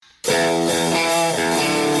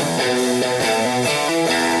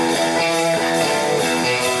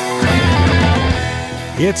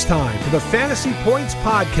It's time for the Fantasy Points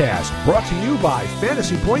Podcast, brought to you by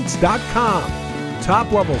FantasyPoints.com.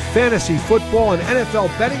 Top-level fantasy football and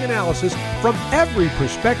NFL betting analysis from every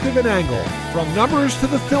perspective and angle, from numbers to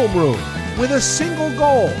the film room, with a single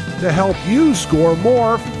goal to help you score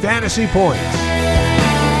more fantasy points.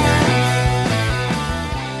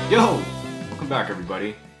 Yo! Welcome back,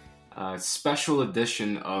 everybody. Special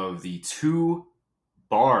edition of the Two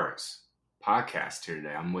Bars podcast here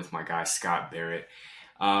today. I'm with my guy, Scott Barrett.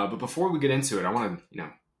 But before we get into it, I want to,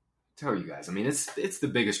 tell you guys, it's the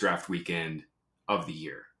biggest draft weekend of the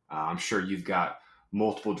year. I'm sure you've got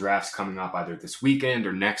multiple drafts coming up either this weekend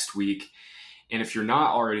or next week. And if you're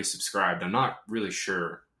not already subscribed, I'm not really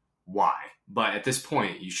sure why, but at this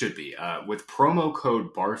point you should be. With promo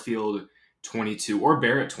code Barfield22 or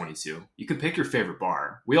Barrett22, you can pick your favorite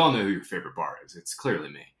bar. We all know who your favorite bar is. It's clearly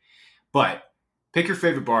me. But pick your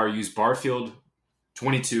favorite bar, use Barfield22,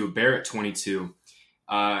 Barrett22.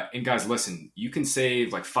 And guys, listen, you can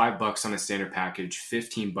save like $5 on a standard package,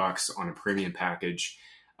 $15 on a premium package.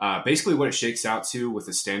 Basically what it shakes out to with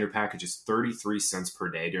the standard package is 33 cents per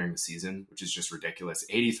day during the season, which is just ridiculous.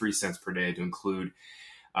 83 cents per day to include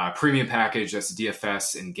premium package. That's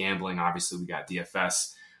DFS and gambling. Obviously we got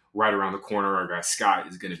DFS right around the corner. Our guy Scott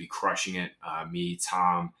is going to be crushing it. Me,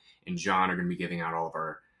 Tom, and John are going to be giving out all of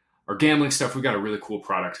our gambling stuff. We got a really cool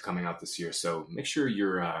product coming out this year, so make sure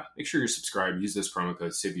you're subscribed. Use this promo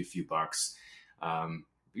code, save you a few bucks.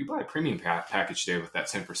 You buy a premium package today with that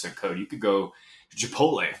 10% code. You could go to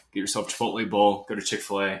Chipotle, get yourself a Chipotle bowl, go to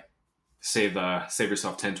Chick-fil-A, save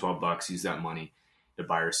yourself $10-12. Use that money to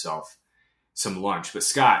buy yourself some lunch. But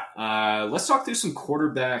Scott, let's talk through some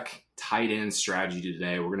quarterback tight end strategy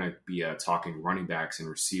today. We're going to be talking running backs and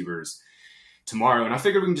receivers tomorrow, and I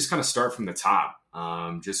figured we can just kind of start from the top.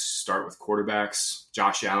 Just start with quarterbacks.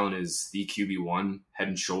 Josh Allen is the QB1, head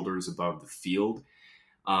and shoulders above the field.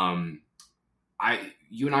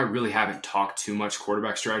 You and I really haven't talked too much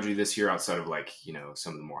quarterback strategy this year outside of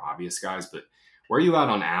some of the more obvious guys, but where are you at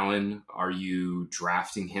on Allen? Are you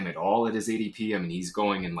drafting him at all at his ADP? He's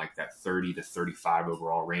going in like that 30 to 35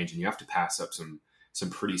 overall range, and you have to pass up some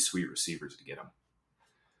pretty sweet receivers to get him.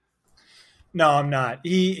 No, I'm not.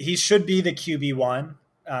 He should be the QB1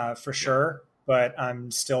 for sure, but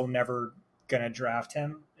I'm still never going to draft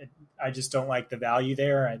him. I just don't like the value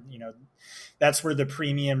there. That's where the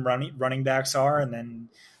premium running backs are, and then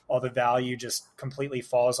all the value just completely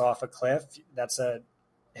falls off a cliff. That's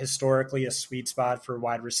historically a sweet spot for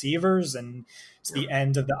wide receivers, and it's the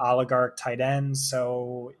end of the oligarch tight ends.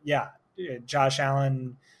 So yeah, Josh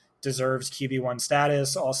Allen deserves QB1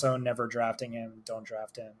 status. Also, never drafting him. Don't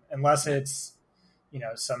draft him unless it's,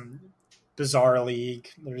 some bizarre league.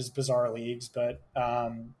 There's bizarre leagues, but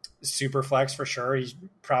super flex for sure. He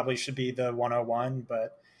probably should be the 101,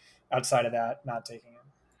 but outside of that, not taking him.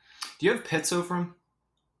 Do you have Pitts over him?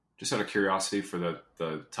 Just out of curiosity for the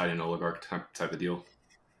tight end oligarch type of deal.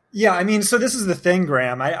 Yeah, so this is the thing,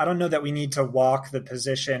 Graham. I don't know that we need to walk the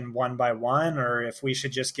position one by one, or if we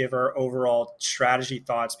should just give our overall strategy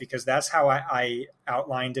thoughts, because that's how I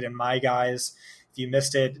outlined it in My Guys. If you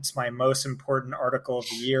missed it, it's my most important article of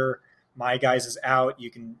the year. My Guys is out.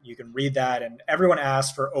 You can read that, and everyone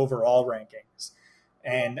asks for overall rankings,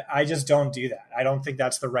 and I just don't do that. I don't think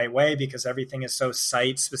that's the right way, because everything is so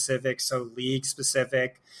site specific, so league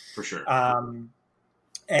specific. For sure. I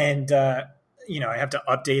have to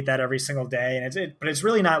update that every single day, but it's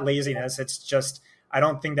really not laziness. It's just, I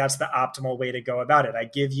don't think that's the optimal way to go about it. I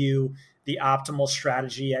give you the optimal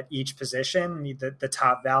strategy at each position, the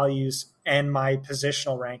top values and my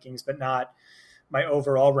positional rankings, but not my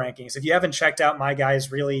overall rankings. If you haven't checked out My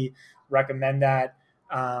Guys, really recommend that.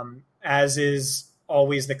 As is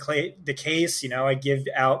always the case, I give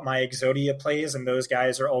out my Exodia plays, and those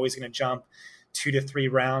guys are always going to jump 2 to 3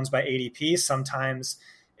 rounds by ADP. Sometimes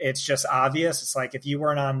it's just obvious. It's like if you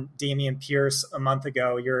weren't on Dameon Pierce a month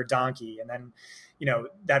ago, you're a donkey. And then,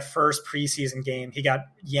 that first preseason game, he got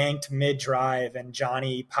yanked mid-drive, and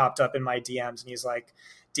Johnny popped up in my DMs, and he's like,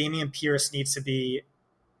 Dameon Pierce needs to be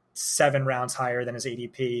 7 rounds higher than his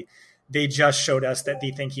ADP. They just showed us that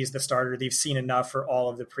they think he's the starter. They've seen enough for all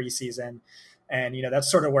of the preseason. And,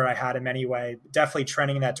 that's sort of where I had him anyway, definitely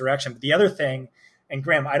trending in that direction. But the other thing, and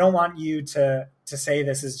Graham, I don't want you to say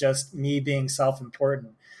this is just me being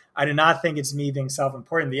self-important. I do not think it's me being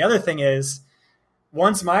self-important. The other thing is,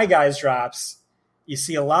 once My Guys drops, you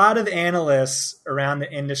see a lot of analysts around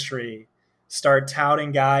the industry start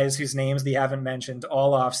touting guys whose names they haven't mentioned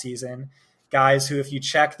all offseason, guys who, if you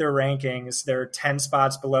check their rankings, they're 10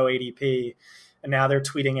 spots below ADP, and now they're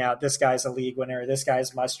tweeting out, this guy's a league winner, this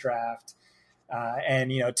guy's must draft.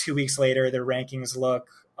 And 2 weeks later, their rankings look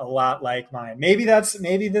a lot like mine. Maybe this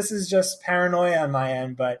is just paranoia on my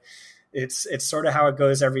end, but it's sort of how it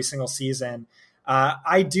goes every single season.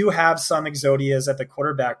 I do have some exodias at the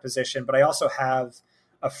quarterback position, but I also have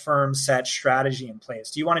a firm set strategy in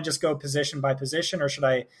place. Do you want to just go position by position, or should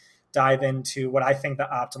I dive into what I think the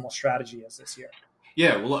optimal strategy is this year?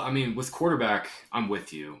 Yeah, well, I mean, with quarterback, I'm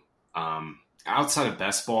with you. Outside of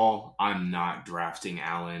best ball, I'm not drafting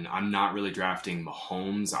Allen. I'm not really drafting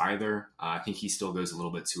Mahomes either. I think he still goes a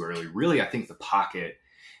little bit too early. Really, I think the pocket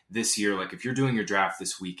this year, like if you're doing your draft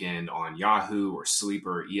this weekend on Yahoo or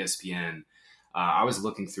Sleeper or ESPN, I was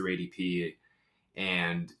looking through ADP,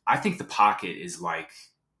 and I think the pocket is like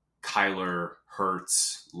Kyler,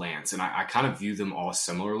 Hurts, Lance. And I kind of view them all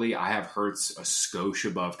similarly. I have Hurts a skosh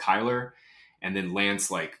above Kyler, and then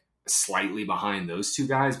Lance like slightly behind those two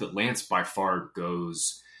guys, but Lance by far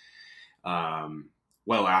goes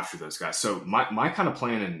well after those guys. So my kind of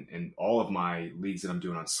plan in all of my leagues that I'm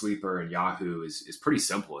doing on Sleeper and Yahoo is pretty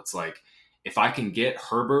simple. It's like, if I can get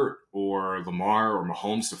Herbert or Lamar or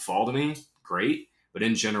Mahomes to fall to me, great. But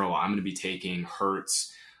in general, I'm going to be taking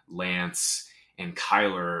Hurts, Lance, and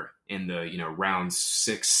Kyler in the round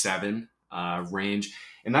 6-7 range.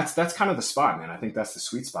 And that's kind of the spot, man. I think that's the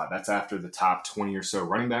sweet spot. That's after the top 20 or so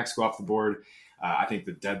running backs go off the board. I think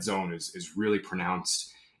the dead zone is really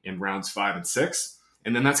pronounced in rounds 5 and 6.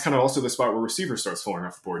 And then that's kind of also the spot where receiver starts falling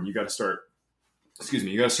off the board. And you got to start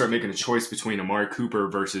making a choice between Amari Cooper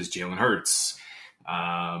versus Jalen Hurts.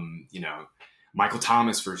 Michael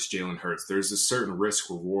Thomas versus Jalen Hurts. There's a certain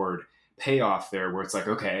risk reward payoff there where it's like,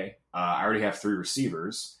 okay, I already have 3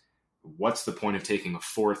 receivers. What's the point of taking a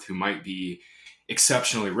 4th who might be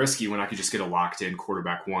exceptionally risky when I could just get a locked in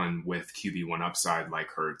quarterback 1 with QB1 upside like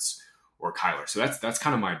Hurts or Kyler? So that's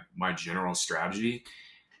kind of my general strategy.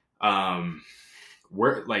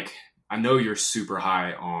 Where, like, I know you're super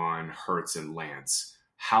high on Hurts and Lance.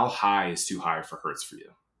 How high is too high for Hurts for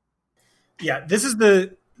you? Yeah, this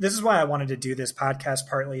is why I wanted to do this podcast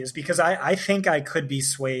partly, is because I think I could be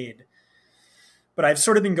swayed, but I've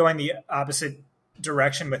sort of been going the opposite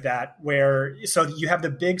direction with that, so you have the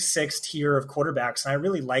big 6 tier of quarterbacks, and I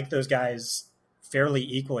really like those guys fairly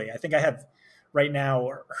equally. I think I have right now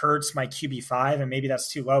Hurts my QB5, and maybe that's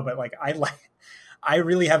too low, but like I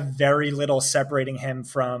really have very little separating him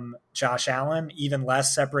from Josh Allen, even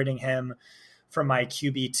less separating him from my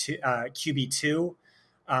QB2.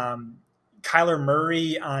 Kyler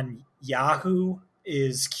Murray on Yahoo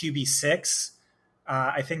is QB6.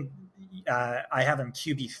 I think I have him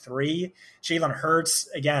QB3. Jalen Hurts,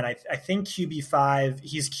 again, I think QB5.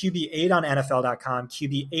 He's QB8 on NFL.com,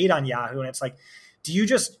 QB8 on Yahoo, and it's like, do you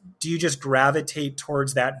just gravitate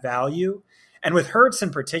towards that value? And with Hurts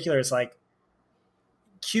in particular, it's like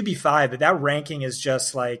QB5, but that ranking is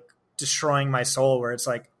just like destroying my soul, where it's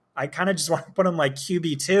like I kind of just want to put him like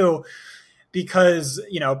QB2 because,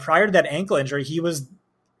 prior to that ankle injury, he was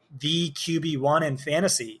the QB1 in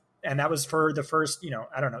fantasy. And that was for the first,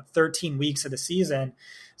 13 weeks of the season.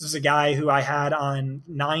 This was a guy who I had on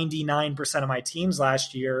 99% of my teams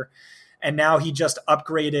last year. And now he just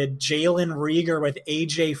upgraded Jalen Reagor with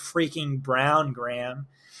AJ freaking Brown, Graham.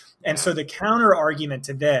 And so the counter argument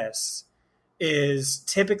to this is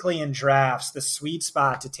typically in drafts, the sweet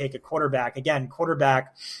spot to take a quarterback. Again,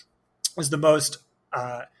 quarterback was the most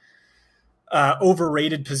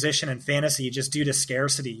overrated position in fantasy just due to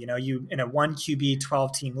scarcity. You in a 1 QB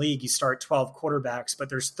 12 team league, you start 12 quarterbacks, but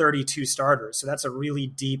there's 32 starters. So that's a really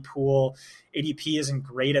deep pool. ADP isn't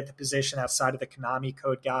great at the position outside of the Konami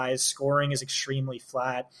code guys. Scoring is extremely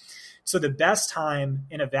flat. So the best time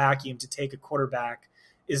in a vacuum to take a quarterback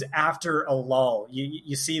is after a lull.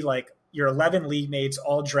 You see like your 11 league mates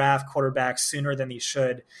all draft quarterbacks sooner than they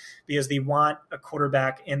should because they want a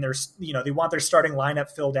quarterback in their, they want their starting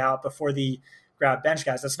lineup filled out before they grab bench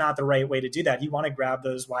guys. That's not the right way to do that. You want to grab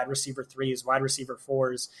those wide receiver 3s, wide receiver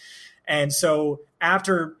 4s. And so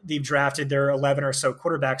after they've drafted their 11 or so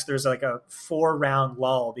quarterbacks, there's like a 4-round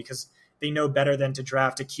lull because they know better than to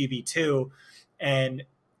draft a QB2. And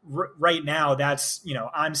right now that's,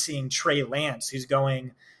 I'm seeing Trey Lance, who's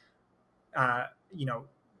going,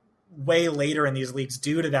 way later in these leagues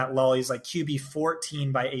due to that lull. He's like QB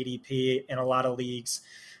 14 by ADP in a lot of leagues.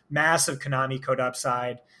 Massive Konami code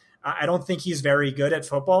upside. I don't think he's very good at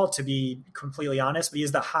football, to be completely honest, but he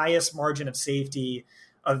has the highest margin of safety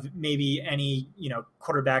of maybe any,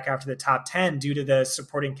 quarterback after the top 10 due to the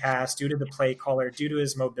supporting cast, due to the play caller, due to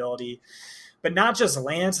his mobility. But not just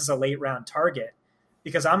Lance as a late round target,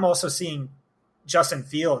 because I'm also seeing Justin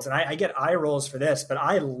Fields, and I get eye rolls for this, but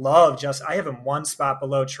I love I have him 1 spot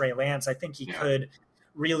below Trey Lance. I think he could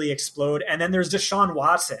really explode. And then there's Deshaun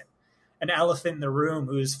Watson. an elephant in the room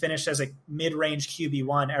who's finished as a mid-range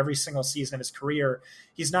QB1 every single season of his career.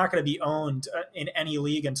 He's not going to be owned in any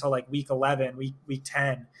league until like week 11, week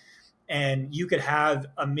 10. And you could have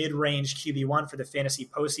a mid-range QB1 for the fantasy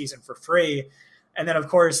postseason for free. And then, of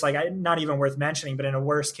course, like not even worth mentioning, but in a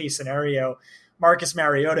worst case scenario, Marcus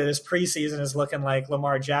Mariota this preseason is looking like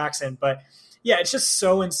Lamar Jackson. But yeah, it's just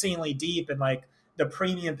so insanely deep. And like the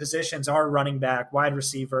premium positions are running back, wide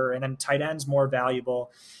receiver, and then tight end's more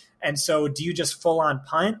valuable. And so do you just full on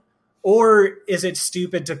punt, or is it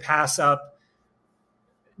stupid to pass up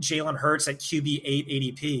Jalen Hurts at QB 8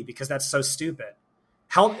 ADP because that's so stupid?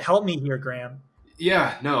 Help me here, Graham.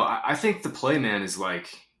 Yeah, no, I think the play, man, is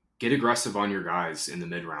like get aggressive on your guys in the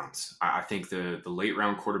mid rounds. I think the late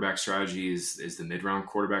round quarterback strategy is the mid round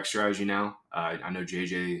quarterback strategy now. I know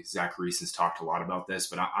JJ Zacharyason's talked a lot about this,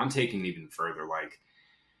 but I'm taking it even further. Like,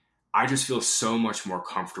 I just feel so much more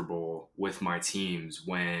comfortable with my teams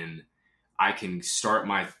when I can start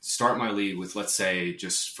my league with, let's say,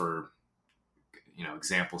 just for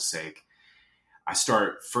example's sake, I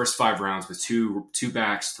start first 5 rounds with two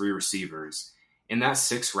backs, 3 receivers. In that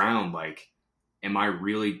 6th round, like, am I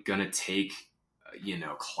really gonna take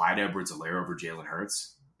Clyde Edwards-Helaire over Jalen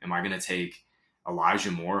Hurts? Am I gonna take Elijah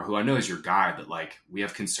Moore, who I know is your guy, but like we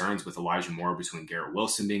have concerns with Elijah Moore between Garrett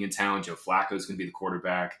Wilson being in town, Joe Flacco is going to be the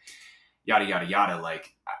quarterback, yada, yada, yada.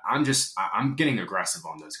 Like I'm getting aggressive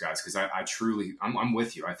on those guys because I'm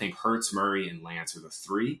with you. I think Hurts, Murray, and Lance are the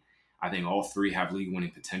 3. I think all 3 have league winning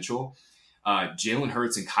potential. Jalen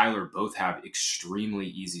Hurts and Kyler both have extremely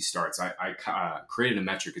easy starts. I created a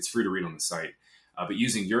metric. It's free to read on the site. But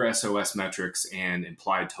using your SOS metrics and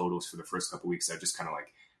implied totals for the first couple weeks, I just kind of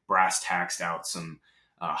like brass taxed out some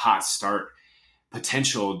hot start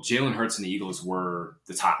potential. Jalen Hurts and the Eagles were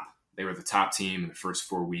the top. They were the top team in the first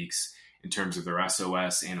 4 weeks in terms of their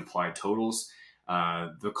SOS and implied totals.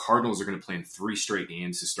 The Cardinals are going to play in 3 straight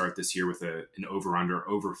games to start this year with an over-under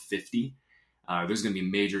over 50. There's going to be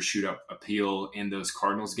major shootout appeal in those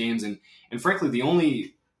Cardinals games. And frankly, the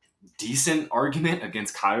only decent argument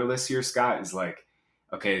against Kyler this year, Scott, is like,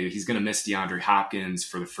 okay, he's going to miss DeAndre Hopkins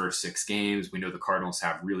for the first 6 games. We know the Cardinals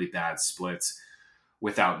have really bad splits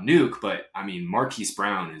without Nuke, but I mean, Marquise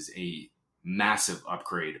Brown is a massive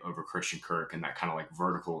upgrade over Christian Kirk in that kind of like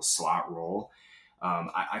vertical slot role.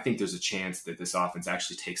 I think there's a chance that this offense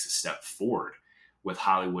actually takes a step forward with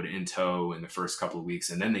Hollywood in tow in the first couple of weeks,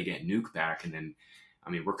 and then they get Nuke back, and then, I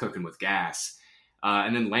mean, we're cooking with gas.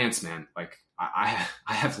 And then Lance, man, like I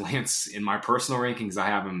have Lance in my personal rankings. I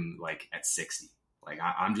have him like at 60. Like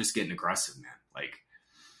I'm just getting aggressive, man. Like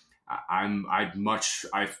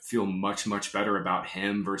I feel much better about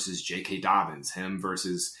him versus J.K. Dobbins, him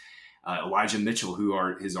versus Elijah Mitchell, who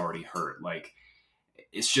is already hurt. Like,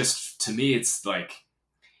 it's just, to me, it's like,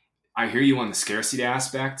 I hear you on the scarcity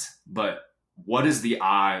aspect, but what are the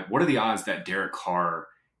odds that Derek Carr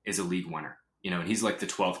is a league winner? And he's like the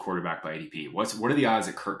 12th quarterback by ADP. What are the odds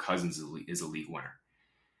that Kirk Cousins is a league winner?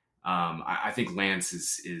 I think Lance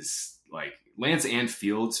is like Lance and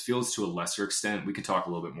Fields to a lesser extent. We could talk a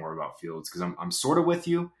little bit more about Fields because I'm sort of with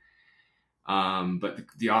you. But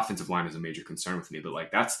the offensive line is a major concern with me. But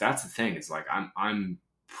like that's the thing. It's like I'm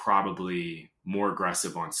probably more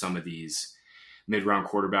aggressive on some of these mid-round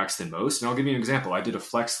quarterbacks than most. And I'll give you an example. I did a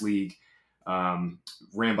flex league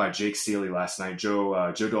ran by Jake Seeley last night.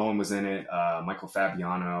 Joe Dolan was in it. Michael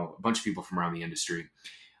Fabiano, a bunch of people from around the industry.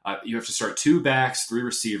 You have to start 2 backs, 3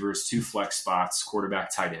 receivers, 2 flex spots,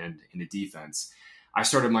 quarterback, tight end, and a defense. I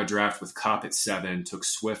started my draft with Kupp at 7, took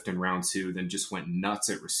Swift in round 2, then just went nuts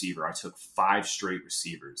at receiver. I took 5 straight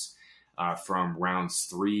receivers from rounds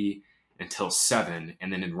 3 until 7,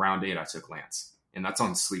 and then in round 8 I took Lance, and that's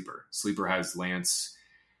on Sleeper. Sleeper has Lance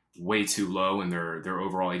way too low in their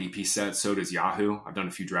overall ADP set. So does Yahoo. I've done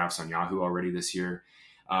a few drafts on Yahoo already this year.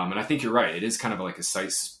 And I think you're right. It is kind of like a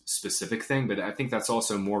site-specific thing, but I think that's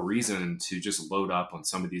also more reason to just load up on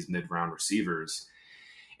some of these mid-round receivers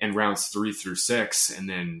in rounds 3 through 6, and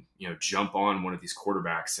then jump on one of these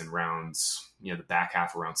quarterbacks in rounds, the back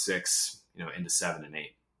half of round 6, into 7 and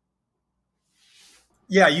 8.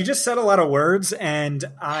 Yeah, you just said a lot of words, and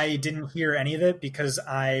I didn't hear any of it because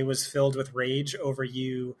I was filled with rage over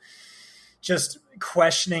you just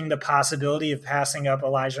questioning the possibility of passing up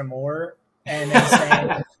Elijah Moore and then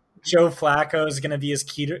saying Joe Flacco is going to be his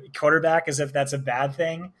quarterback as if that's a bad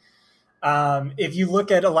thing. If you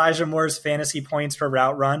look at Elijah Moore's fantasy points per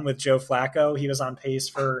route run with Joe Flacco, he was on pace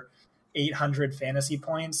for 800 fantasy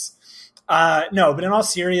points. No, but in all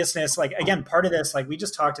seriousness, like, again, part of this, like, we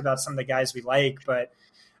just talked about some of the guys we like, but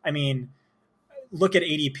I mean, look at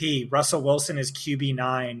ADP. Russell Wilson is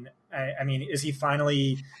QB9 I mean, is he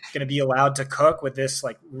finally going to be allowed to cook with this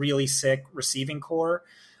like really sick receiving core?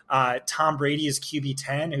 Tom Brady is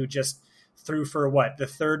QB10, who just threw for the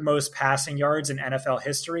third most passing yards in NFL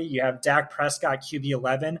history. You have Dak Prescott,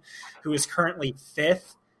 QB11, who is currently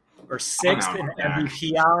fifth or sixth in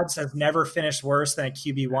MVP odds, has never finished worse than a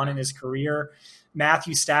QB1 in his career.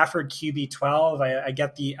 Matthew Stafford, QB12. I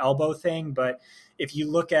get the elbow thing, but if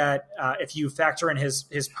you look at if you factor in his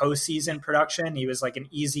postseason production, he was like an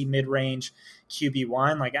easy mid-range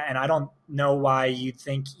QB1. Like, and I don't know why you'd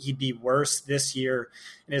think he'd be worse this year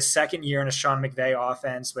in his second year in a Sean McVay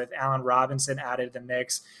offense with Allen Robinson added to the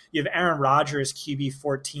mix. You have Aaron Rodgers,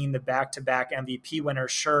 QB14, the back-to-back MVP winner.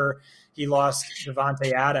 Sure, he lost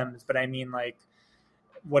Devontae Adams, but I mean, like,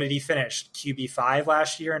 what did he finish? QB5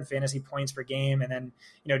 last year in fantasy points per game. And then,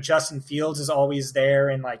 Justin Fields is always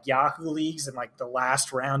there in like Yahoo leagues and like the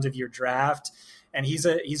last round of your draft. And he's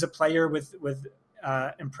a player with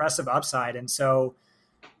impressive upside. And so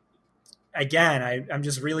again, I'm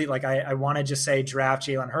just really like, I want to just say draft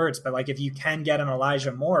Jalen Hurts, but like, if you can get an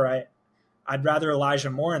Elijah Moore, I'd rather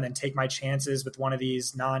Elijah Moore and then take my chances with one of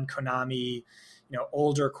these non-Konami,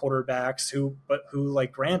 older quarterbacks who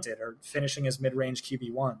like granted are finishing as mid-range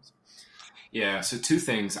QB1s. Yeah. So two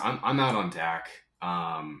things. I'm out on Dak.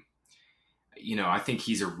 I think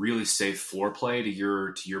he's a really safe floor play to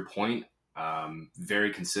your point.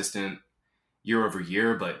 Very consistent year over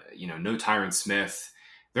year, but no Tyron Smith.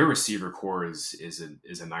 Their receiver core is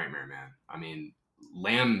a nightmare, man. I mean,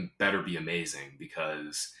 Lamb better be amazing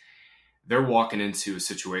because they're walking into a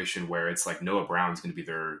situation where it's like Noah Brown's going to be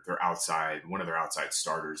one of their outside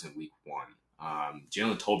starters in week 1.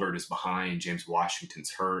 Jalen Tolbert is behind. James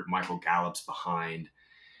Washington's hurt. Michael Gallup's behind.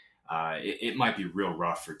 It might be real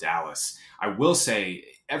rough for Dallas. I will say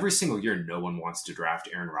every single year, no one wants to draft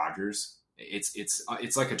Aaron Rodgers.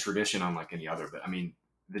 It's like a tradition unlike any other, but I mean,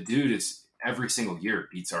 the dude is every single year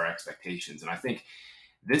beats our expectations. And I think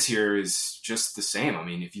this year is just the same. I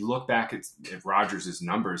mean, if you look back at Rodgers'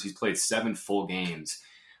 numbers, he's played 7 full games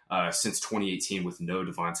since 2018 with no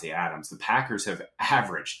Devontae Adams. The Packers have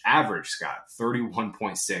averaged, Scott,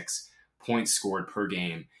 31.6 points scored per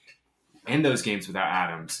game in those games without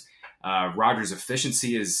Adams. Rodgers'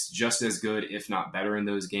 efficiency is just as good, if not better, in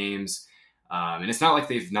those games. And it's not like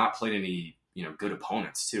they've not played any, good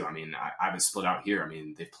opponents too. I mean, I have it split out here. I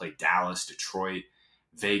mean, they've played Dallas, Detroit,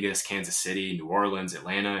 Vegas, Kansas City, New Orleans,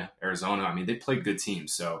 Atlanta, Arizona. I mean, they played good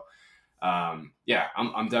teams. So, I'm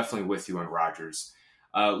definitely with you on Rodgers.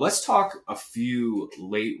 Let's talk a few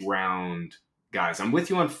late round guys. I'm with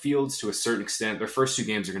you on Fields to a certain extent. Their first 2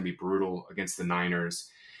 games are going to be brutal against the Niners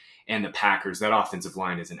and the Packers. That offensive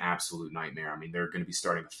line is an absolute nightmare. I mean, they're going to be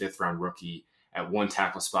starting a 5th-round rookie at 1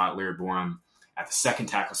 tackle spot, Larry Borom. At the 2nd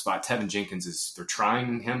tackle spot, Tevin Jenkins they're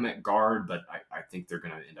trying him at guard, but I think they're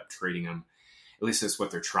going to end up trading him. At least that's what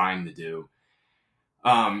they're trying to do.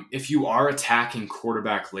 If you are attacking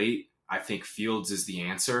quarterback late, I think Fields is the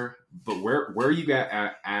answer. But where are you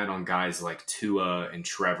at on guys like Tua and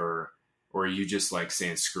Trevor? Or are you just like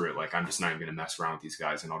saying, screw it, like I'm just not even going to mess around with these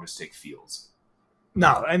guys and I'll just take Fields?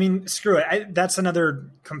 No, I mean, screw it. That's another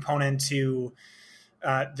component to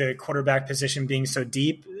the quarterback position being so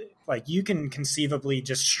deep. Like, you can conceivably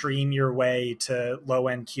just stream your way to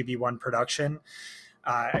low-end QB1 production.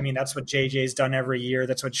 I mean, that's what JJ's done every year.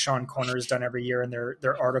 That's what Sean Corner's done every year in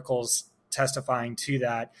their articles testifying to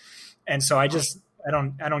that. And so I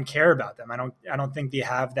don't care about them. I don't think they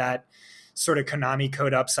have that sort of Konami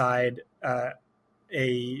code upside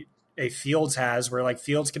a Fields has, where like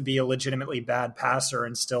Fields could be a legitimately bad passer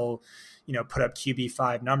and still, put up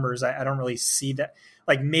QB5 numbers. I don't really see that.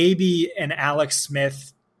 Like, maybe an Alex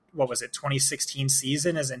Smith, 2016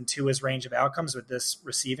 season is into his range of outcomes with this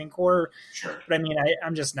receiving core. Sure. But I mean,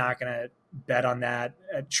 I'm just not going to bet on that.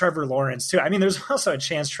 Trevor Lawrence too. I mean, there's also a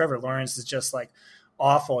chance Trevor Lawrence is just like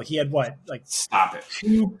awful. He had stop it.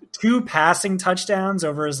 Two passing touchdowns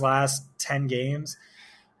over his last 10 games.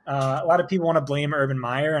 A lot of people want to blame Urban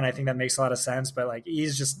Meyer, and I think that makes a lot of sense, but like,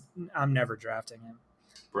 I'm never drafting him.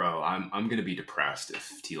 Bro, I'm going to be depressed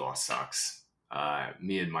if T-Law sucks.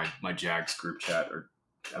 Me and my Jags group chat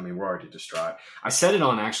we're already distraught. I said it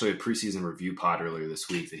on actually a preseason review pod earlier this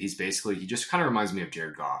week that he just kind of reminds me of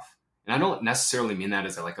Jared Goff. And I don't necessarily mean that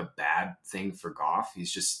as a bad thing for Goff.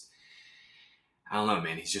 He's just, I don't know,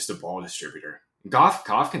 man. He's just a ball distributor. Goff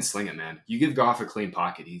can sling it, man. You give Goff a clean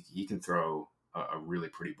pocket, he can throw a really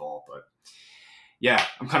pretty ball. But yeah,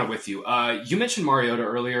 I'm kind of with you. You mentioned Mariota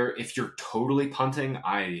earlier. If you're totally punting,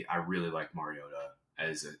 I really like Mariota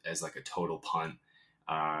as like a total punt.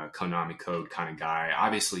 Konami code kind of guy.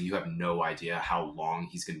 Obviously, you have no idea how long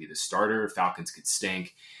he's going to be the starter. Falcons could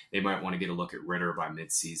stink. They might want to get a look at Ritter by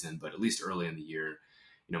midseason, but at least early in the year,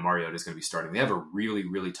 Mariota is going to be starting. They have a really,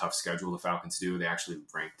 really tough schedule, the Falcons do. They actually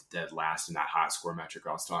ranked dead last in that hot score metric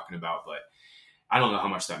I was talking about, but I don't know how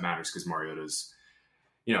much that matters because Mariota's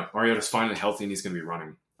finally healthy and he's going to be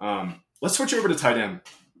running. Let's switch over to tight end.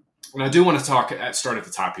 And I do want to start at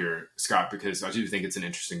the top here, Scott, because I do think it's an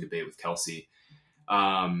interesting debate with Kelce.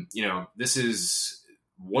 This is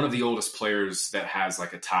one of the oldest players that has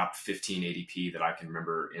like a top 15 ADP that I can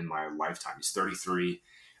remember in my lifetime. He's 33,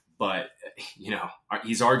 but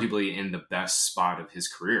he's arguably in the best spot of his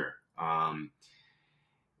career.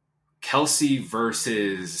 Kelce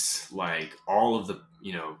versus like all of the,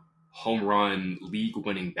 home run league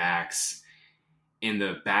winning backs in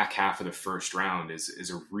the back half of the first round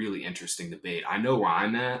is a really interesting debate. I know where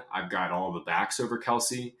I'm at. I've got all the backs over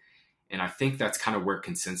Kelce. And I think that's kind of where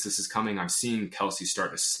consensus is coming. I'm seeing Kelce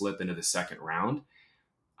start to slip into the second round.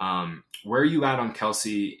 Where are you at on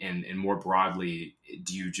Kelce? And more broadly,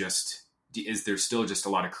 is there still just a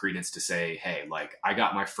lot of credence to say, hey, like I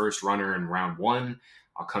got my first runner in round 1,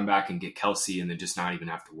 I'll come back and get Kelce and then just not even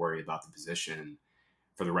have to worry about the position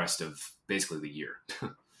for the rest of basically the year?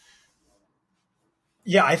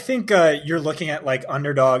 Yeah, I think you're looking at like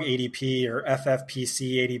underdog ADP or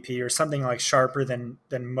FFPC ADP or something like sharper than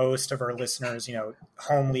most of our listeners,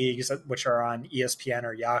 home leagues, which are on ESPN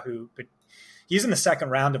or Yahoo. But he's in the second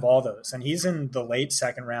round of all those, and he's in the late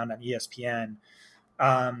second round on ESPN.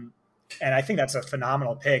 And I think that's a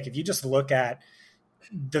phenomenal pick. If you just look at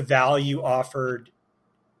the value offered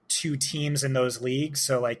to teams in those leagues,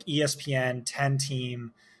 so like ESPN, 10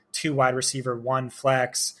 team, 2 wide receiver, 1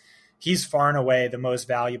 flex, he's far and away the most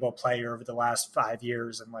valuable player over the last 5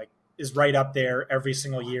 years and like is right up there every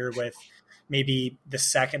single year with maybe the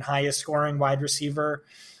second highest scoring wide receiver.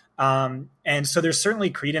 And so there's certainly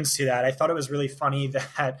credence to that. I thought it was really funny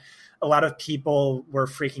that a lot of people were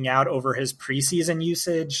freaking out over his preseason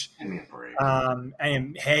usage. And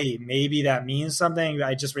hey, maybe that means something.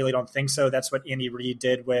 I just really don't think so. That's what Andy Reid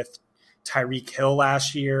did with Tyreek Hill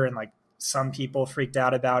last year. And like some people freaked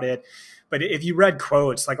out about it. But if you read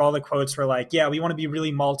quotes, like all the quotes were like, yeah, we want to be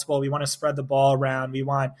really multiple. We want to spread the ball around. We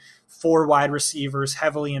want 4 wide receivers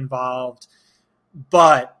heavily involved.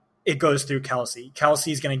 But it goes through Kelce.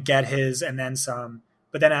 Kelce's going to get his and then some.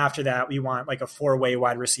 But then after that, we want like a 4-way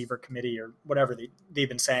wide receiver committee or whatever they've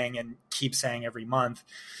been saying and keep saying every month.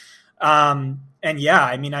 And yeah,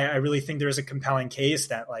 I mean, I really think there's a compelling case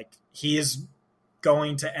that like he is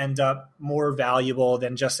going to end up more valuable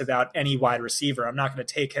than just about any wide receiver. I'm not going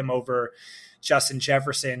to take him over Justin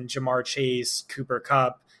Jefferson, Jamar Chase, Cooper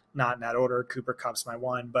Kupp, not in that order. Cooper Kupp's my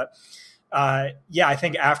one, but yeah, I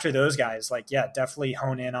think after those guys, like, yeah, definitely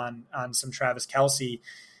hone in on some Travis Kelce.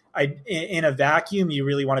 In a vacuum, you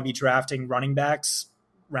really want to be drafting running backs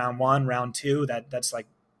round 1, round 2. That's like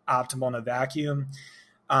optimal in a vacuum.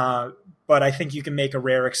 But I think you can make a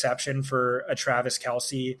rare exception for a Travis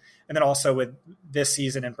Kelce. And then also with this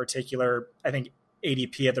season in particular, I think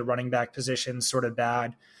ADP at the running back position is sort of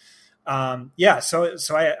bad. Yeah, so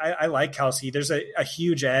I like Kelce. There's a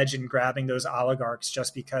huge edge in grabbing those oligarchs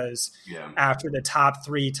just because after the top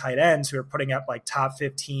 3 tight ends who are putting up like top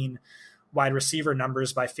 15 wide receiver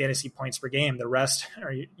numbers by fantasy points per game, the rest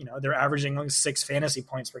are, they're averaging like 6 fantasy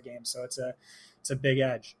points per game. So it's a big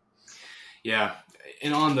edge. Yeah.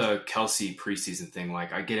 And on the Kelce preseason thing,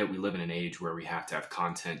 like I get it. We live in an age where we have to have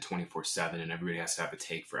content 24/7 and everybody has to have a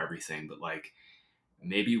take for everything. But like,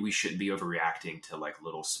 maybe we shouldn't be overreacting to like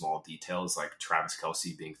little small details, like Travis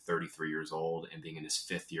Kelce being 33 years old and being in his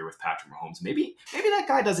 5th year with Patrick Mahomes. Maybe that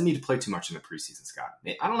guy doesn't need to play too much in the preseason, Scott.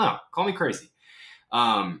 I don't know. Call me crazy.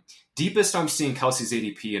 Deepest I'm seeing Kelce's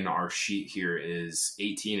ADP in our sheet here is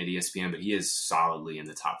 18 at ESPN, but he is solidly in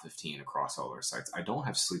the top 15 across all our sites. I don't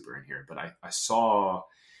have Sleeper in here, but I saw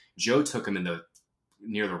Joe took him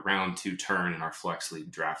near the round 2 turn in our Flex League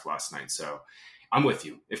draft last night. So I'm with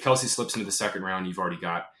you. If Kelce slips into the second round, you've already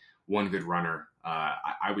got one good runner.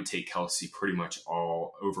 I would take Kelce pretty much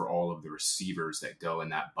over all of the receivers that go in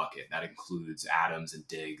that bucket. That includes Adams and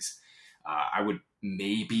Diggs. I would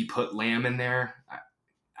maybe put Lamb in there.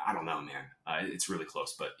 I don't know, man. It's really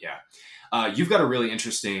close, but yeah. You've got a really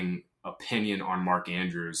interesting opinion on Mark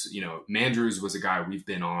Andrews. Mandrews was a guy we've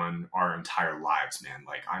been on our entire lives, man.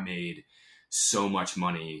 Like I made so much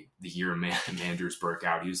money the year Mandrews broke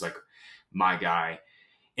out. He was like my guy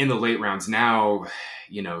in the late rounds. Now,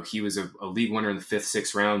 he was a league winner in the 5th,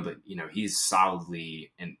 6th round, but he's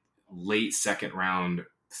solidly in late second round,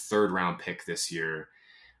 3rd round pick this year.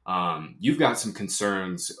 You've got some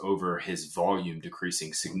concerns over his volume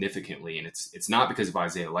decreasing significantly, and it's not because of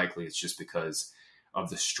Isaiah Likely. It's just because of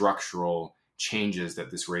the structural changes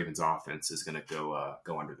that this Ravens offense is going to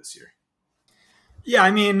go under this year. Yeah,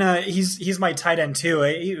 I mean, he's my tight end too.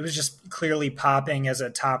 He was just clearly popping as a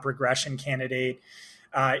top regression candidate.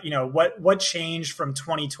 What changed from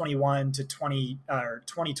 2021 to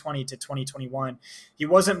 2020 to 2021? He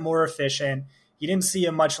wasn't more efficient. He didn't see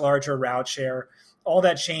a much larger route share. All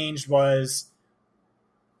that changed was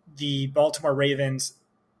the Baltimore Ravens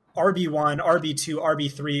RB1, RB2,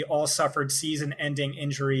 RB3 all suffered season-ending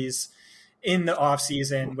injuries in the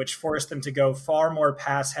offseason, which forced them to go far more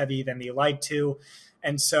pass-heavy than they like to.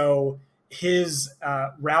 And so his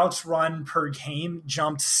routes run per game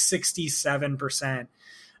jumped 67%.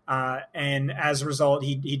 And as a result,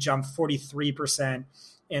 he jumped 43%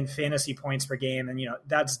 in fantasy points per game. And,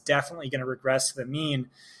 that's definitely going to regress to the mean.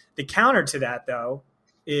 The counter to that, though,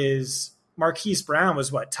 is Marquise Brown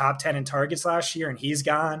was top 10 in targets last year, and he's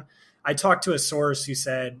gone. I talked to a source who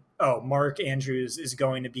said, Mark Andrews is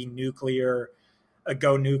going to be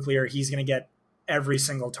go nuclear. He's going to get every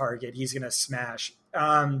single target. He's going to smash.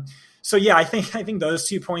 So yeah, I think those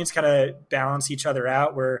 2 points kind of balance each other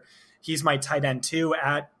out, where he's my tight end too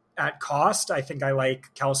at cost. I think I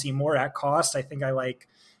like Kelsey more at cost. I think I like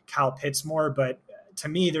Kyle Pitts more, but to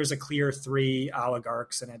me, there's a clear 3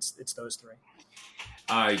 oligarchs, and it's those 3.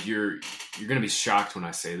 You're going to be shocked when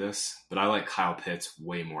I say this, but I like Kyle Pitts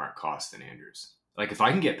way more at cost than Andrews. Like, if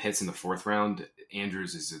I can get Pitts in the 4th round,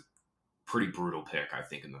 Andrews is a pretty brutal pick, I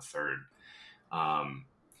think, in the 3rd.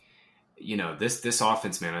 This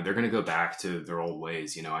offense, man, they're going to go back to their old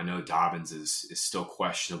ways. I know Dobbins is still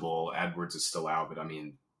questionable. Edwards is still out, but I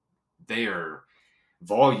mean, they are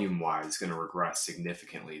volume-wise going to regress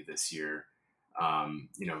significantly this year.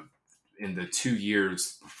 In the 2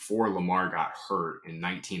 years before Lamar got hurt in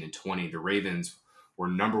 19 and 20, the Ravens were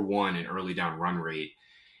number 1 in early down run rate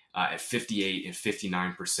at 58 and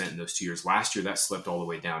 59% in those 2 years. Last year, that slipped all the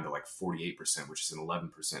way down to 48%, which is an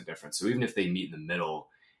 11% difference. So even if they meet in the middle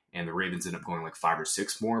and the Ravens end up going 5 or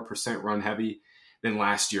 6 more percent run heavy, then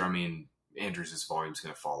last year, I mean, Andrews' volume is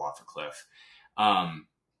going to fall off a cliff.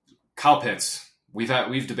 Kyle Pitts, we've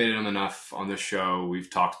debated him enough on this show. We've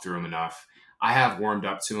talked through him enough. I have warmed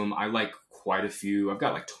up to him. I like quite a few. I've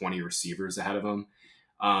got 20 receivers ahead of him.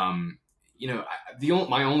 My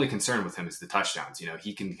only concern with him is the touchdowns.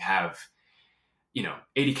 He can have,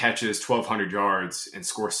 80 catches, 1,200 yards, and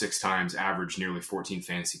score 6 times, average nearly 14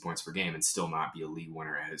 fantasy points per game, and still not be a league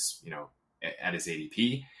winner at his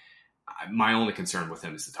ADP. My only concern with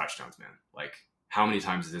him is the touchdowns, man. How many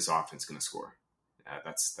times is this offense going to score?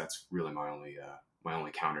 That's really my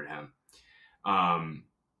only counter to him.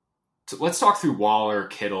 So let's talk through Waller,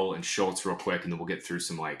 Kittle, and Schultz real quick, and then we'll get through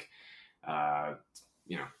some the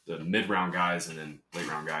mid-round guys and then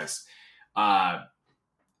late-round guys.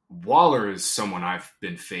 Waller is someone I've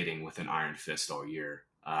been fading with an iron fist all year.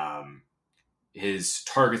 His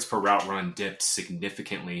targets per route run dipped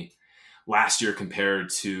significantly last year compared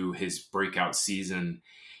to his breakout season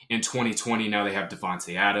in 2020. Now they have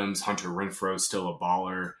Devontae Adams, Hunter Renfrow, still a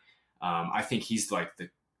baller. I think he's the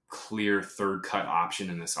clear third cut option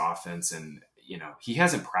in this offense. And, he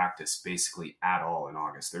hasn't practiced basically at all in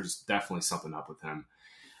August. There's definitely something up with him.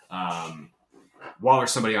 Waller,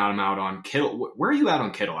 somebody I'm out on. Kittle, where are you at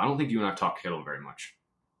on Kittle? I don't think you and I've talked Kittle very much.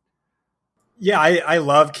 Yeah, I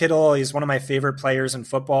love Kittle. He's one of my favorite players in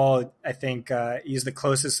football. I think he's the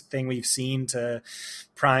closest thing we've seen to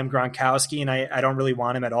prime Gronkowski, and I don't really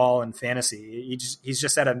want him at all in fantasy. He's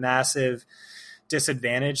just at a massive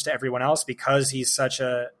disadvantage to everyone else because he's such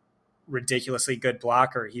a ridiculously good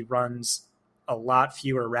blocker. He runs a lot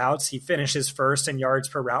fewer routes. He finishes first in yards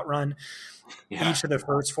per route run each of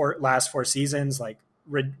the last 4 seasons.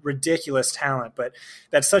 Ridiculous talent, but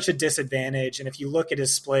that's such a disadvantage. And if you look at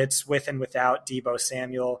his splits with and without Deebo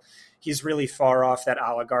Samuel, he's really far off that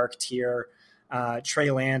oligarch tier.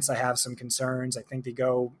 Trey Lance, I have some concerns. I think they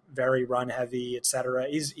go very run heavy, etc.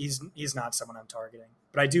 He's not someone I'm targeting,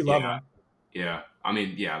 but I do love him. Yeah, I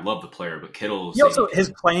mean, I love the player, but Kittle.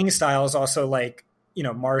 His playing style is also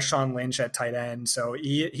Marshawn Lynch at tight end, so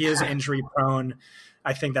he is injury prone.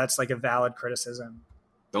 I think that's a valid criticism.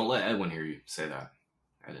 Don't let Edwin hear you say that.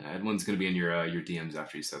 Edwin's going to be in your DMs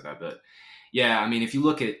after you said that. But yeah, I mean, if you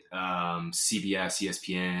look at CBS,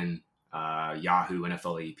 ESPN, Yahoo,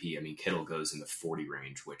 NFL ADP, I mean, Kittle goes in the 40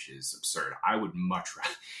 range, which is absurd. I would much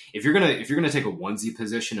rather, if you're gonna take a onesie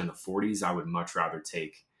position in the 40s, I would much rather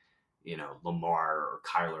take Lamar or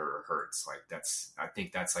Kyler or Hurts. I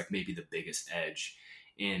think that's maybe the biggest edge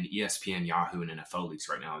in ESPN, Yahoo, and NFL leagues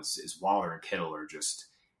right now is Waller and Kittle are just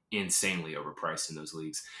insanely overpriced in those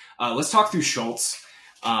leagues. Let's talk through Schultz.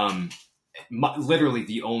 Literally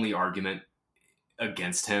the only argument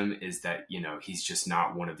against him is that, he's just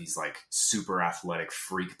not one of these like super athletic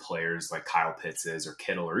freak players like Kyle Pitts is, or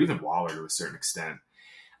Kittle, or even Waller to a certain extent.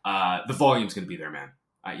 The volume's going to be there, man.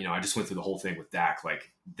 I just went through the whole thing with Dak.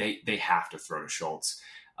 Like they have to throw to Schultz.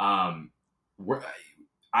 I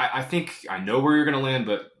think I know where you're going to land,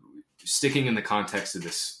 but sticking in the context of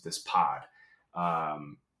this pod,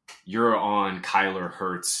 you're on Kyler,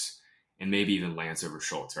 Hurts, and maybe even Lance over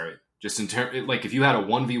Schultz, right? Just in terms, like if you had a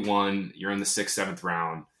 1v1, you're in the 6th, 7th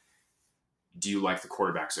round. Do you like the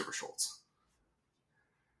quarterbacks over Schultz?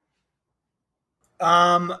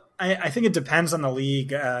 I think it depends on the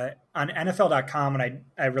league. On NFL.com, when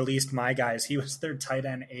I released my guys, he was their tight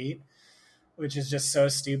end 8, which is just so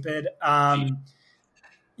stupid.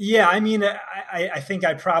 Yeah, I mean, I think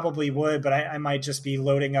I probably would, but I might just be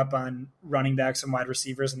loading up on running backs and wide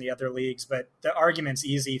receivers in the other leagues. But the argument's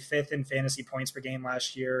easy. 5th in fantasy points per game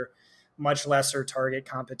last year, much lesser target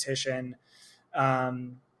competition.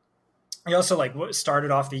 He also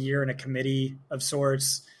started off the year in a committee of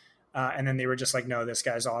sorts. And then they were just like, no, this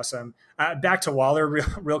guy's awesome. Back to Waller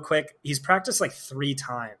real quick. He's practiced 3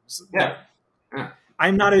 times. Yeah.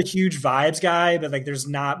 I'm not a huge vibes guy, but there's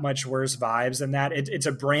not much worse vibes than that. It's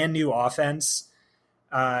a brand new offense.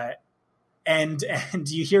 And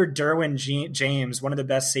you hear Derwin James, one of the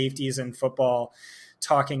best safeties in football,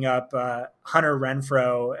 talking up Hunter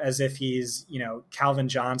Renfrow as if he's, Calvin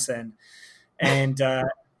Johnson. And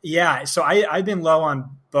so I've been low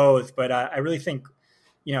on both, but I really think,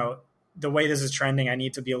 the way this is trending, I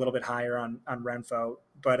need to be a little bit higher on Renfrow.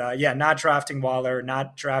 But not drafting Waller,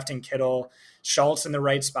 not drafting Kittle, Schultz in the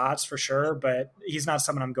right spots for sure, but he's not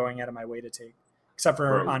someone I'm going out of my way to take, except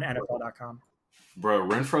for on NFL.com. Bro,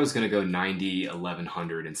 Renfro's going to go 90,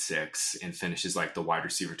 1,106 and finishes like the wide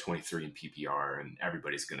receiver 23 in PPR, and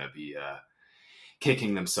everybody's going to be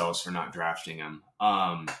kicking themselves for not drafting him.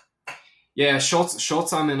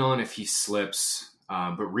 Schultz I'm in on if he slips.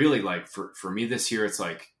 But really, for me this year, it's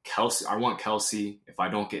like Kelsey. I want Kelsey. If I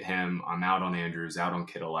don't get him, I'm out on Andrews, out on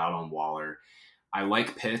Kittle, out on Waller. I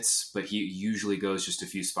like Pitts, but he usually goes just a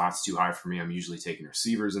few spots too high for me. I'm usually taking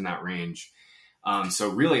receivers in that range. So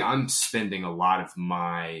really, I'm spending a lot of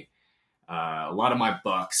my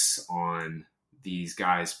bucks on these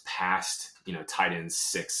guys past tight ends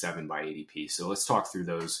 6, 7 by ADP. So let's talk through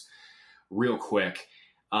those real quick.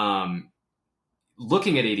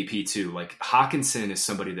 Looking at ADP too, Hawkinson is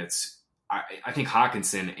somebody that's, I think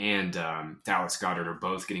Hawkinson and Dallas Goedert are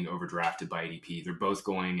both getting overdrafted by ADP. They're both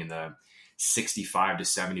going in the 65 to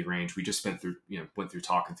 70 range. We just went through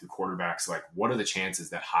talking through quarterbacks. What are the chances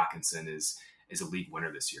that Hawkinson is a league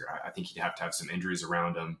winner this year? I think he'd have to have some injuries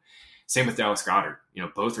around him. Same with Dallas Goedert.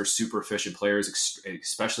 Both are super efficient players,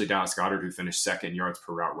 especially Dallas Goedert, who finished 2nd in yards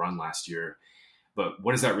per route run last year. But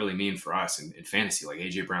what does that really mean for us in fantasy?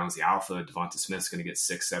 A.J. Brown's the alpha. Devonta Smith's going to get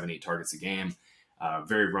 6, 7, 8 targets a game.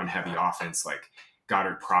 Very run-heavy offense.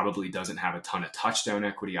 Goddard probably doesn't have a ton of touchdown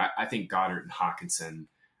equity. I think Goddard and Hawkinson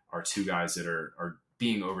are 2 guys that are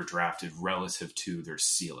being overdrafted relative to their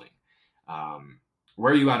ceiling.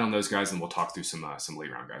 Where are you at on those guys? And we'll talk through some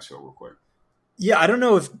late-round guys real quick. Yeah, I don't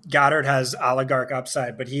know if Goddard has oligarch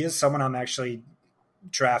upside, but he is someone I'm actually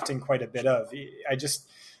drafting quite a bit of.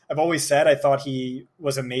 I've always said I thought he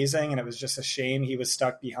was amazing, and it was just a shame he was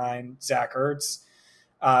stuck behind Zach Ertz.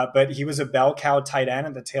 But he was a bell cow tight end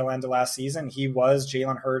at the tail end of last season. He was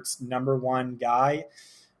Jalen Hurts' number 1 guy.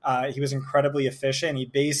 He was incredibly efficient. He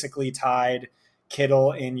basically tied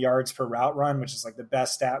Kittle in yards per route run, which is the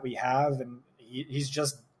best stat we have, and he's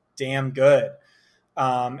just damn good.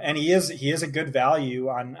 And he is a good value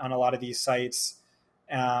on a lot of these sites.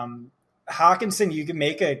 Hawkinson, you can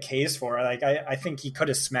make a case for. I think he could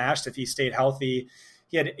have smashed if he stayed healthy.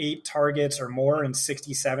 He had 8 targets or more in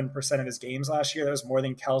 67% of his games last year. That was more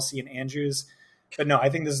than Kelsey and Andrews. But no, I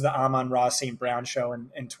think this is the Amon-Ra St. Brown show in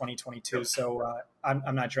 2022. So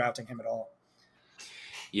I'm not drafting him at all.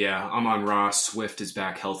 Yeah, Amon-Ra. Swift is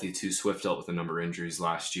back healthy too. Swift dealt with a number of injuries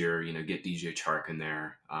last year. Get DJ Chark in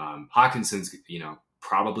there. Hawkinson's,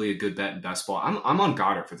 probably a good bet in best ball. I'm on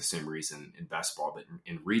Goddard for the same reason in best ball, but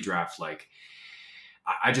in redraft,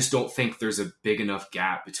 I just don't think there's a big enough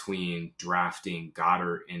gap between drafting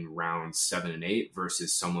Goddard in rounds 7 and 8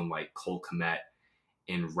 versus someone like Cole Kmet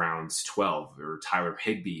in rounds 12 or Tyler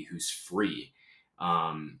Higbee, who's free.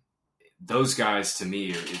 Those guys to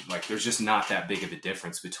me are there's just not that big of a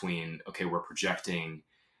difference between, okay, we're projecting,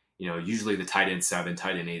 usually the tight end 7,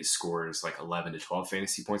 tight end 8 scores 11 to 12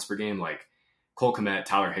 fantasy points per game. Cole Kmet,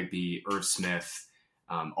 Tyler Higbee, Irv Smith,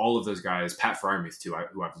 All of those guys, Pat Freiermuth too,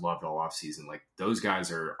 who I've loved all offseason, like those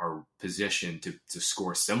guys are positioned to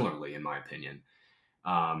score similarly, in my opinion.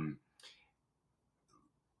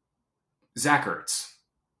 Zach Ertz.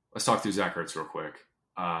 Let's talk through Zach Ertz real quick.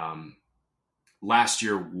 Last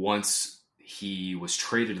year, once he was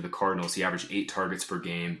traded to the Cardinals, he averaged 8 targets per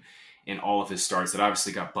game in all of his starts. That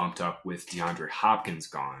obviously got bumped up with DeAndre Hopkins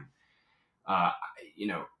gone.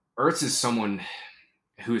 Ertz is someone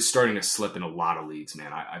who is starting to slip in a lot of leagues,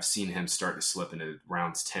 man. I've seen him start to slip into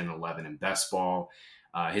rounds 10, 11 in best ball.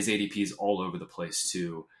 His ADP is all over the place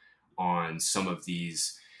too on some of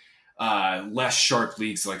these less sharp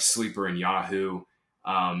leagues like Sleeper and Yahoo.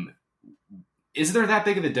 Is there that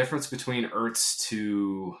big of a difference between Ertz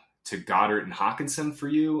to Goddard and Hawkinson for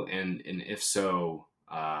you? And if so,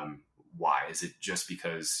 why? Is it just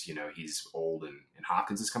because, he's old and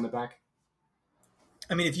Hopkins is coming back?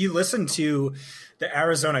 I mean, if you listen to the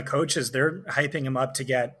Arizona coaches, they're hyping him up to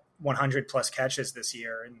get 100 plus catches this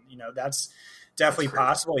year. And, that's definitely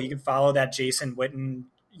possible. You can follow that Jason Witten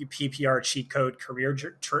PPR cheat code career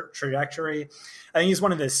trajectory. I think he's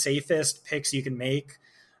one of the safest picks you can make.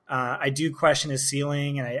 I do question his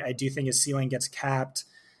ceiling, and I do think his ceiling gets capped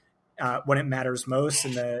when it matters most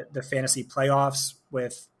in the fantasy playoffs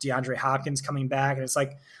with DeAndre Hopkins coming back. And it's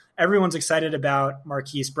like, everyone's excited about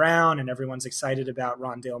Marquise Brown and everyone's excited about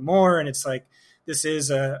Rondale Moore. And it's like, this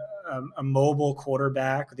is a mobile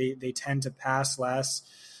quarterback. They tend to pass less,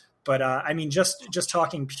 but just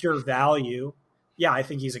talking pure value. Yeah, I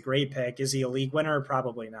think he's a great pick. Is he a league winner?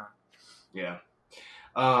 Probably not. Yeah.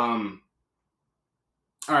 All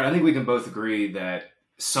right. I think we can both agree that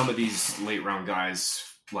some of these late round guys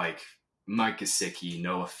like Mike Gesicki,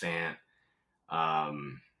 Noah Fant,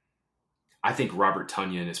 I think Robert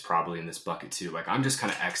Tonyan is probably in this bucket too. Like, I'm just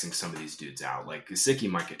kind of Xing some of these dudes out. Like, Gesicki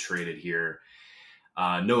might get traded here.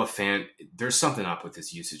 Noah Fant, there's something up with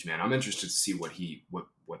his usage, man. I'm interested to see what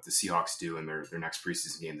the Seahawks do in their next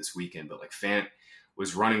preseason game this weekend. But like, Fant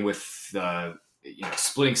was running with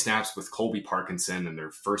splitting snaps with Colby Parkinson in their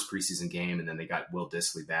first preseason game, and then they got Will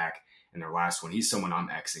Dissly back in their last one. He's someone I'm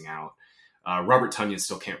Xing out. Robert Tonyan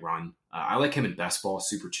still can't run. I like him in best ball,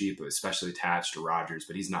 super cheap, especially attached to Rodgers,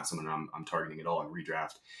 but he's not someone I'm targeting at all in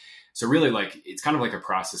redraft. So really, like, it's kind of like a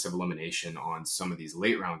process of elimination on some of these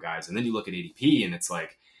late round guys. And then you look at ADP and it's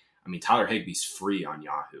like, Tyler Higbee's free on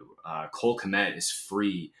Yahoo. Cole Kmet is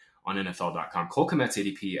free on NFL.com. Cole Kmet's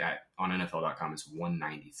ADP on NFL.com is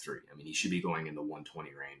 193. He should be going in the 120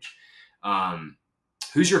 range.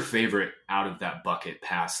 Who's your favorite out of that bucket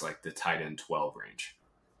past like the tight end 12 range?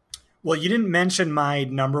 Well, you didn't mention my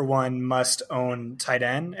number one must-own tight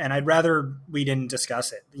end, and I'd rather we didn't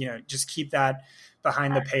discuss it. Just keep that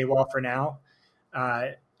behind the paywall for now.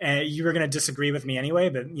 And you were going to disagree with me anyway,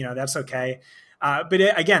 but that's okay. But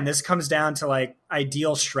again, this comes down to like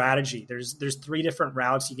ideal strategy. There's 3 different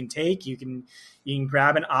routes you can take. You can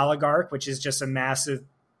grab an oligarch, which is just a massive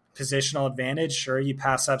positional advantage. Sure, you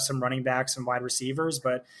pass up some running backs and wide receivers,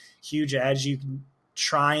 but huge edge. You can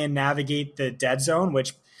try and navigate the dead zone,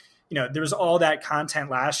 which there was all that content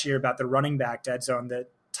last year about the running back dead zone, the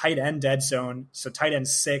tight end dead zone. So tight end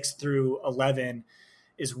 6 through 11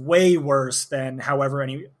 is way worse than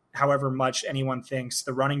however much anyone thinks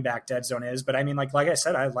the running back dead zone is. But like I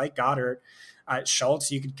said, I like Goddard. Schultz,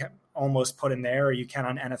 you could almost put in there, or you can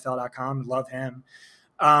on NFL.com. Love him.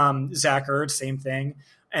 Zach Ertz, same thing.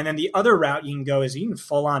 And then the other route you can go is you can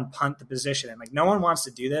full on punt the position. And like, no one wants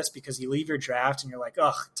to do this because you leave your draft and you're like,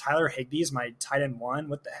 ugh, Tyler Higbee is my tight end 1.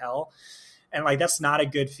 What the hell? And like, that's not a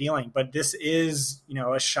good feeling, but this is,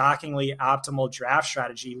 a shockingly optimal draft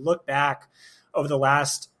strategy. Look back over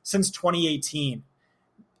since 2018,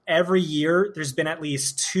 every year there's been at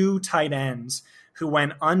least 2 tight ends who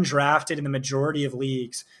went undrafted in the majority of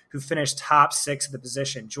leagues who finished top 6 at the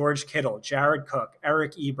position. George Kittle, Jared Cook,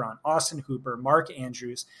 Eric Ebron, Austin Hooper, Mark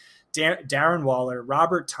Andrews, Darren Waller,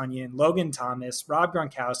 Robert Tonyan, Logan Thomas, Rob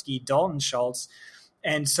Gronkowski, Dalton Schultz.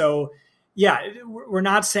 And so, yeah, we're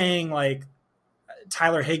not saying like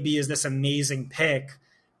Tyler Higbee is this amazing pick.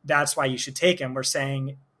 That's why you should take him. We're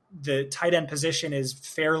saying the tight end position is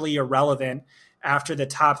fairly irrelevant after the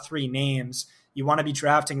top 3 names. You want to be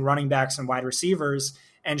drafting running backs and wide receivers.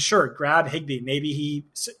 And sure, grab Higbee. Maybe he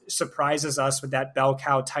surprises us with that bell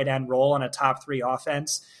cow tight end role on a top 3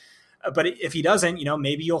 offense. But if he doesn't,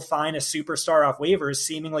 maybe you'll find a superstar off waivers.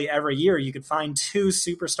 Seemingly every year, you could find 2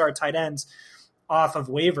 superstar tight ends off of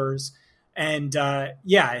waivers. And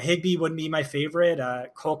Higbee wouldn't be my favorite.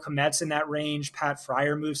 Cole Kmet's in that range. Pat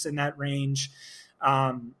Freiermuth's in that range.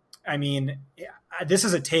 This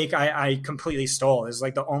is a take I completely stole. It's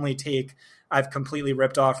like the only take I've completely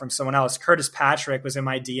ripped off from someone else. Curtis Patrick was in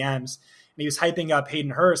my DMs, he was hyping up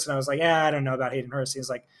Hayden Hurst. And I was like, I don't know about Hayden Hurst. He was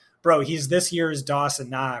like, bro, he's this year's Dawson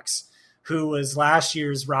Knox, who was last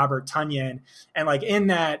year's Robert Tonyan. And like in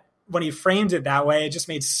that, when he framed it that way, it just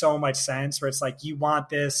made so much sense, where it's like, you want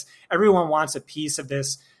this, everyone wants a piece of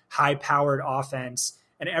this high powered offense,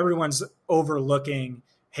 and everyone's overlooking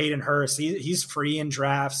Hayden Hurst. He's free in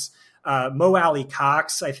drafts. Mo Alley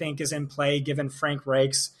Cox, I think, is in play given Frank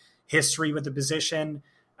Reich's history with the position.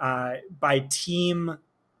 By team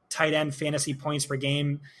tight end fantasy points per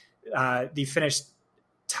game, they finished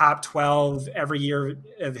top 12 every year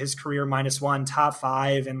of his career -1, top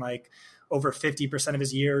 5 in like over 50% of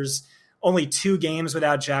his years. Only 2 games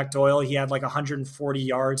without Jack Doyle. He had like 140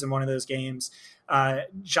 yards in one of those games.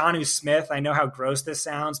 Jonnu Smith, I know how gross this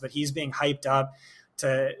sounds, but he's being hyped up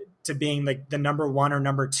to being like the number 1 or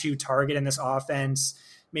number 2 target in this offense.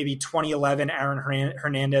 Maybe 2011 Aaron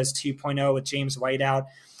Hernandez 2.0 with James White out.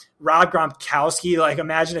 Rob Gronkowski, like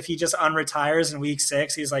imagine if he just unretires in week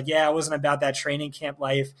 6. He's like, it wasn't about that training camp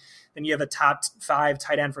life. Then you have a top 5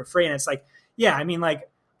 tight end for free. And it's like, I mean, like,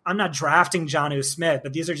 I'm not drafting Jonnu Smith,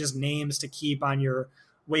 but these are just names to keep on your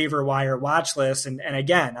waiver wire watch list. And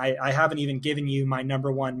again, I haven't even given you my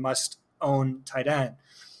number 1 must own tight end.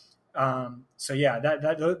 So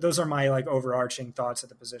those are my like overarching thoughts at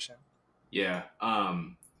the position. Yeah.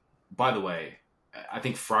 By the way, I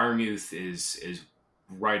think Freiermuth is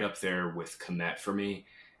right up there with Kmet for me.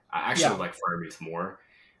 I actually like Freiermuth more.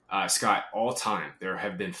 Scott, all time, there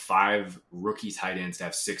have been 5 rookie tight ends to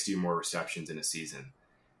have 60 or more receptions in a season.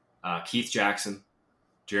 Keith Jackson,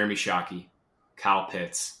 Jeremy Shockey, Kyle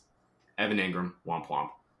Pitts, Evan Ingram, Womp Womp,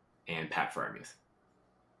 and Pat Freiermuth.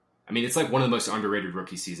 I mean, it's like one of the most underrated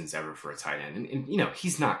rookie seasons ever for a tight end. And you know,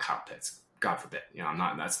 he's not Kyle Pitts. God forbid. You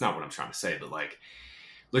know, that's not what I'm trying to say, but like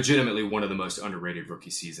legitimately one of the most underrated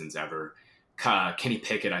rookie seasons ever. Kenny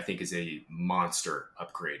Pickett, I think, is a monster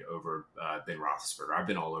upgrade over Ben Roethlisberger. I've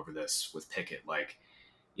been all over this with Pickett. Like,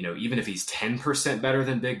 you know, even if he's 10% better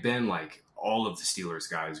than Big Ben, like all of the Steelers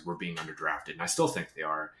guys were being underdrafted. And I still think they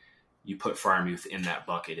are. You put Freiermuth in that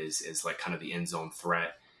bucket is like kind of the end zone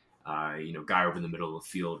threat. Guy over the middle of the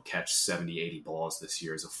field, catch 70, 80 balls this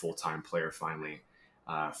year as a full-time player finally.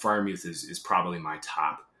 Freiermuth is probably my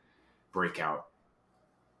top breakout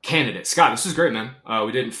candidate. Scott, this was great, man.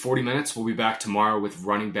 We did it in 40 minutes. We'll be back tomorrow with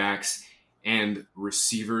running backs and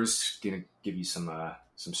receivers. Going to give you some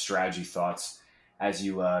strategy thoughts as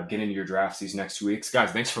you get into your drafts these next 2 weeks.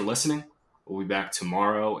 Guys, thanks for listening. We'll be back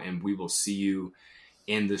tomorrow, and we will see you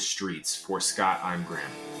in the streets. For Scott, I'm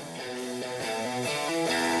Graham.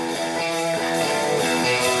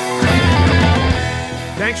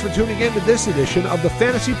 Thanks for tuning in to this edition of the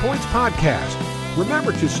Fantasy Points Podcast.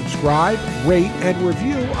 Remember to subscribe, rate, and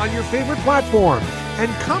review on your favorite platform.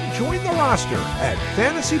 And come join the roster at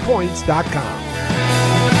fantasypoints.com.